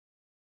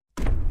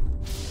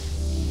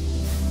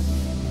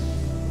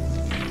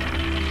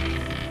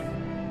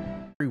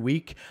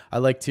week, I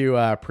like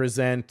to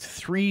present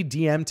 3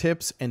 DM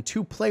tips and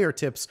 2 player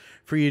tips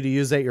for you to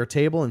use at your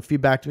table and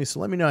feedback to me. So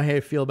let me know how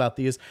you feel about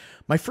these.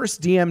 My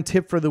first DM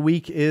tip for the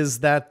week is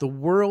that the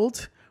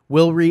world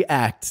will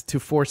react to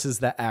forces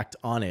that act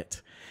on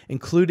it,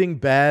 including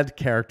bad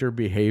character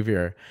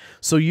behavior.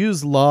 So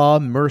use law,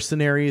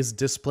 mercenaries,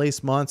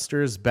 displaced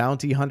monsters,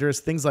 bounty hunters,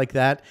 things like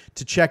that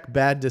to check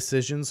bad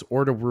decisions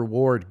or to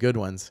reward good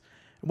ones.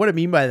 What I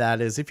mean by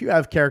that is if you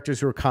have characters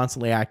who are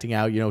constantly acting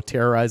out,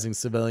 terrorizing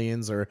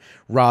civilians or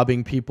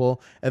robbing people,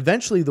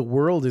 eventually the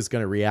world is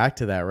going to react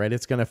to that, right?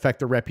 It's going to affect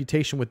the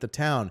reputation with the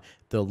town.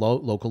 The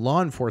local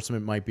law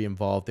enforcement might be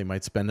involved. They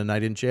might spend a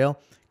night in jail.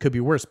 Could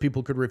be worse.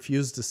 People could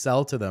refuse to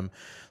sell to them.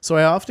 So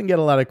I often get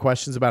a lot of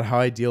questions about how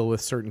I deal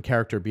with certain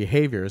character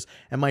behaviors.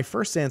 And my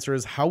first answer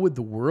is, how would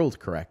the world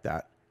correct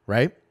that,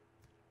 right?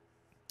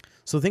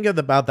 So think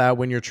about that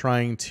when you're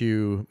trying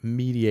to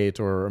mediate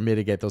or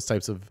mitigate those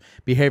types of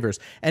behaviors.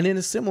 And in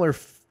a similar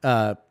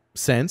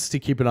sense, to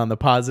keep it on the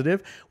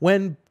positive,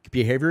 when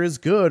behavior is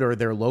good or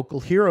they're local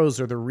heroes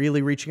or they're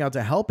really reaching out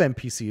to help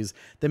NPCs,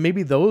 then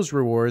maybe those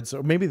rewards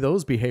or maybe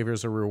those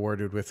behaviors are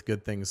rewarded with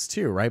good things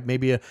too, right?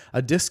 Maybe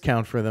a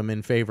discount for them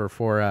in favor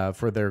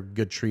for their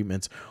good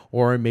treatments,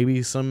 or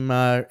maybe some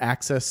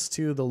access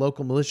to the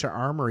local militia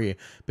armory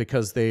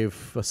because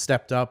they've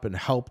stepped up and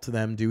helped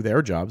them do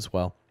their jobs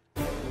well.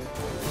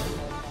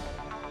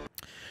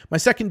 My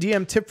second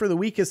DM tip for the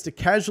week is to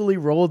casually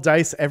roll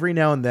dice every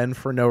now and then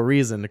for no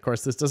reason. Of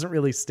course, this doesn't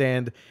really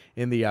stand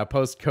in the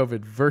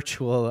post-COVID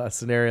virtual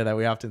scenario that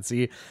we often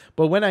see.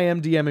 But when I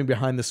am DMing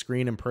behind the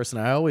screen in person,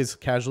 I always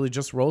casually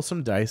just roll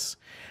some dice.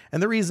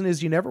 And the reason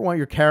is you never want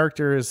your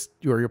characters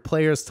or your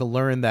players to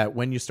learn that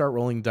when you start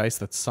rolling dice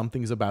that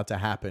something's about to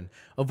happen.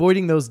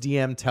 Avoiding those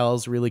DM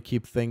tells really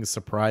keep things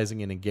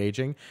surprising and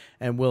engaging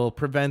and will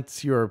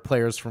prevent your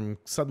players from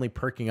suddenly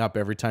perking up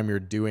every time you're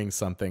doing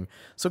something.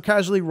 So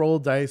casually roll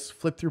dice,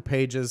 flip through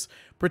pages,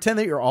 pretend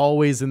that you're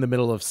always in the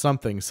middle of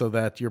something so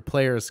that your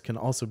players can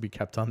also be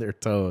kept on their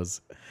toes.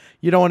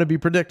 You don't want to be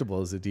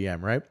predictable as a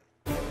DM, right?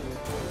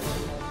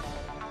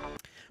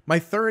 My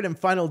third and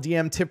final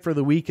DM tip for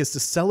the week is to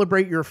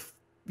celebrate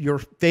your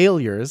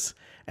failures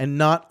and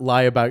not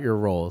lie about your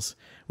roles.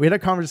 We had a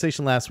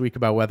conversation last week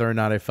about whether or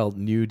not I felt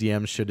new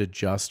DMs should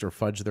adjust or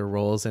fudge their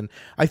roles, and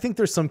I think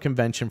there's some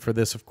convention for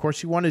this. Of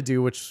course, you want to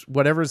do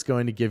whatever is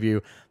going to give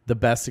you the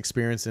best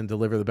experience and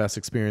deliver the best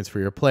experience for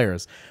your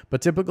players.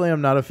 But typically,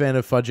 I'm not a fan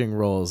of fudging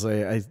roles.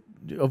 I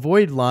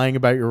avoid lying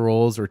about your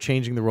roles or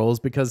changing the roles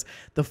because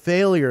the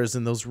failures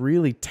and those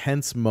really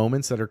tense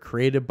moments that are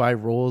created by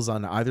roles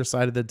on either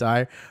side of the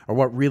die are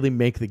what really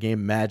make the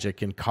game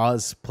magic and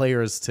cause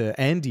players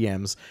and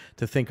DMs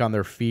to think on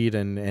their feet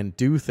and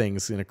do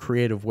things in a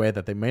creative way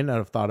that they may not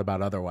have thought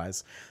about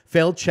otherwise.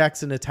 Failed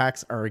checks and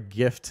attacks are a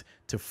gift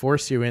to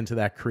force you into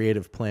that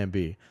creative plan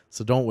B,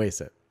 so don't waste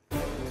it.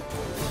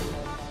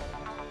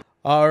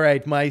 All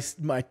right, my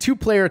 2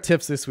 player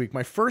tips this week.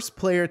 My first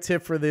player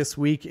tip for this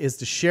week is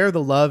to share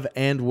the love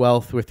and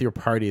wealth with your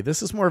party.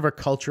 This is more of a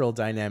cultural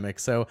dynamic,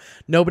 so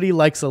nobody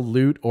likes a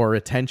loot or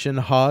attention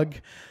hog.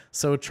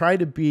 So try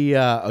to be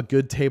a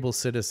good table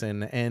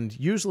citizen, and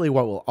usually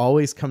what will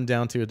always come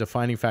down to a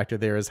defining factor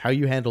there is how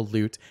you handle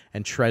loot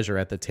and treasure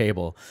at the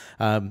table.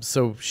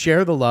 So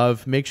share the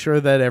love, make sure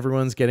that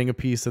everyone's getting a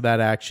piece of that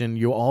action.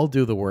 You all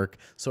do the work,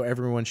 so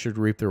everyone should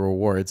reap the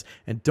rewards,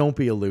 and don't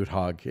be a loot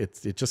hog.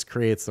 It just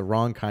creates the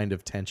wrong kind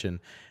of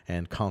tension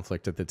and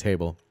conflict at the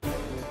table.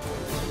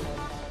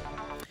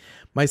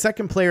 My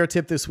second player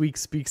tip this week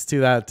speaks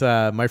to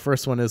that, my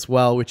first one as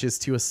well, which is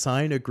to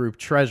assign a group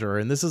treasurer.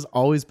 And this has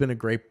always been a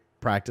great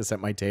practice at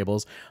my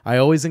tables. I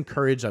always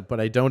encourage, but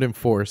I don't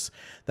enforce,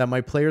 that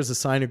my players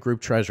assign a group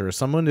treasurer,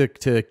 someone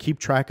to keep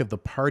track of the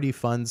party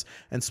funds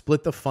and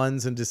split the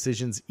funds and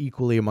decisions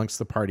equally amongst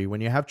the party.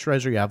 When you have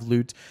treasure, you have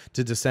loot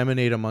to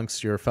disseminate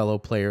amongst your fellow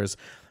players.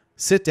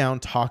 Sit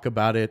down, talk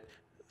about it,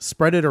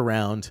 spread it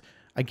around.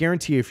 I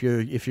guarantee if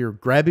you're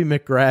grabby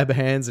McGrab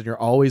hands and you're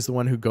always the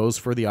one who goes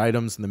for the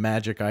items and the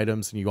magic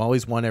items and you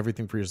always want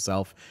everything for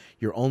yourself,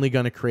 you're only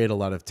going to create a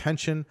lot of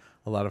tension,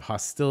 a lot of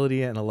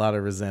hostility, and a lot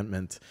of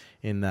resentment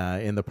in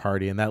the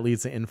party, and that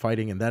leads to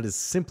infighting, and that is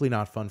simply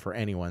not fun for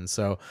anyone.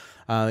 So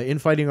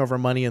infighting over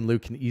money and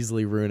loot can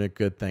easily ruin a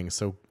good thing.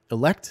 So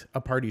elect a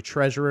party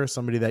treasurer,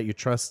 somebody that you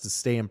trust to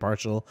stay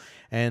impartial,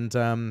 and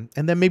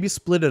then maybe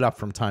split it up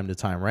from time to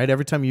time, right?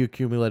 Every time you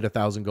accumulate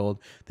 1,000 gold,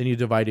 then you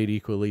divide it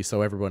equally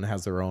so everyone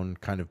has their own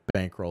kind of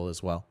bankroll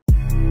as well.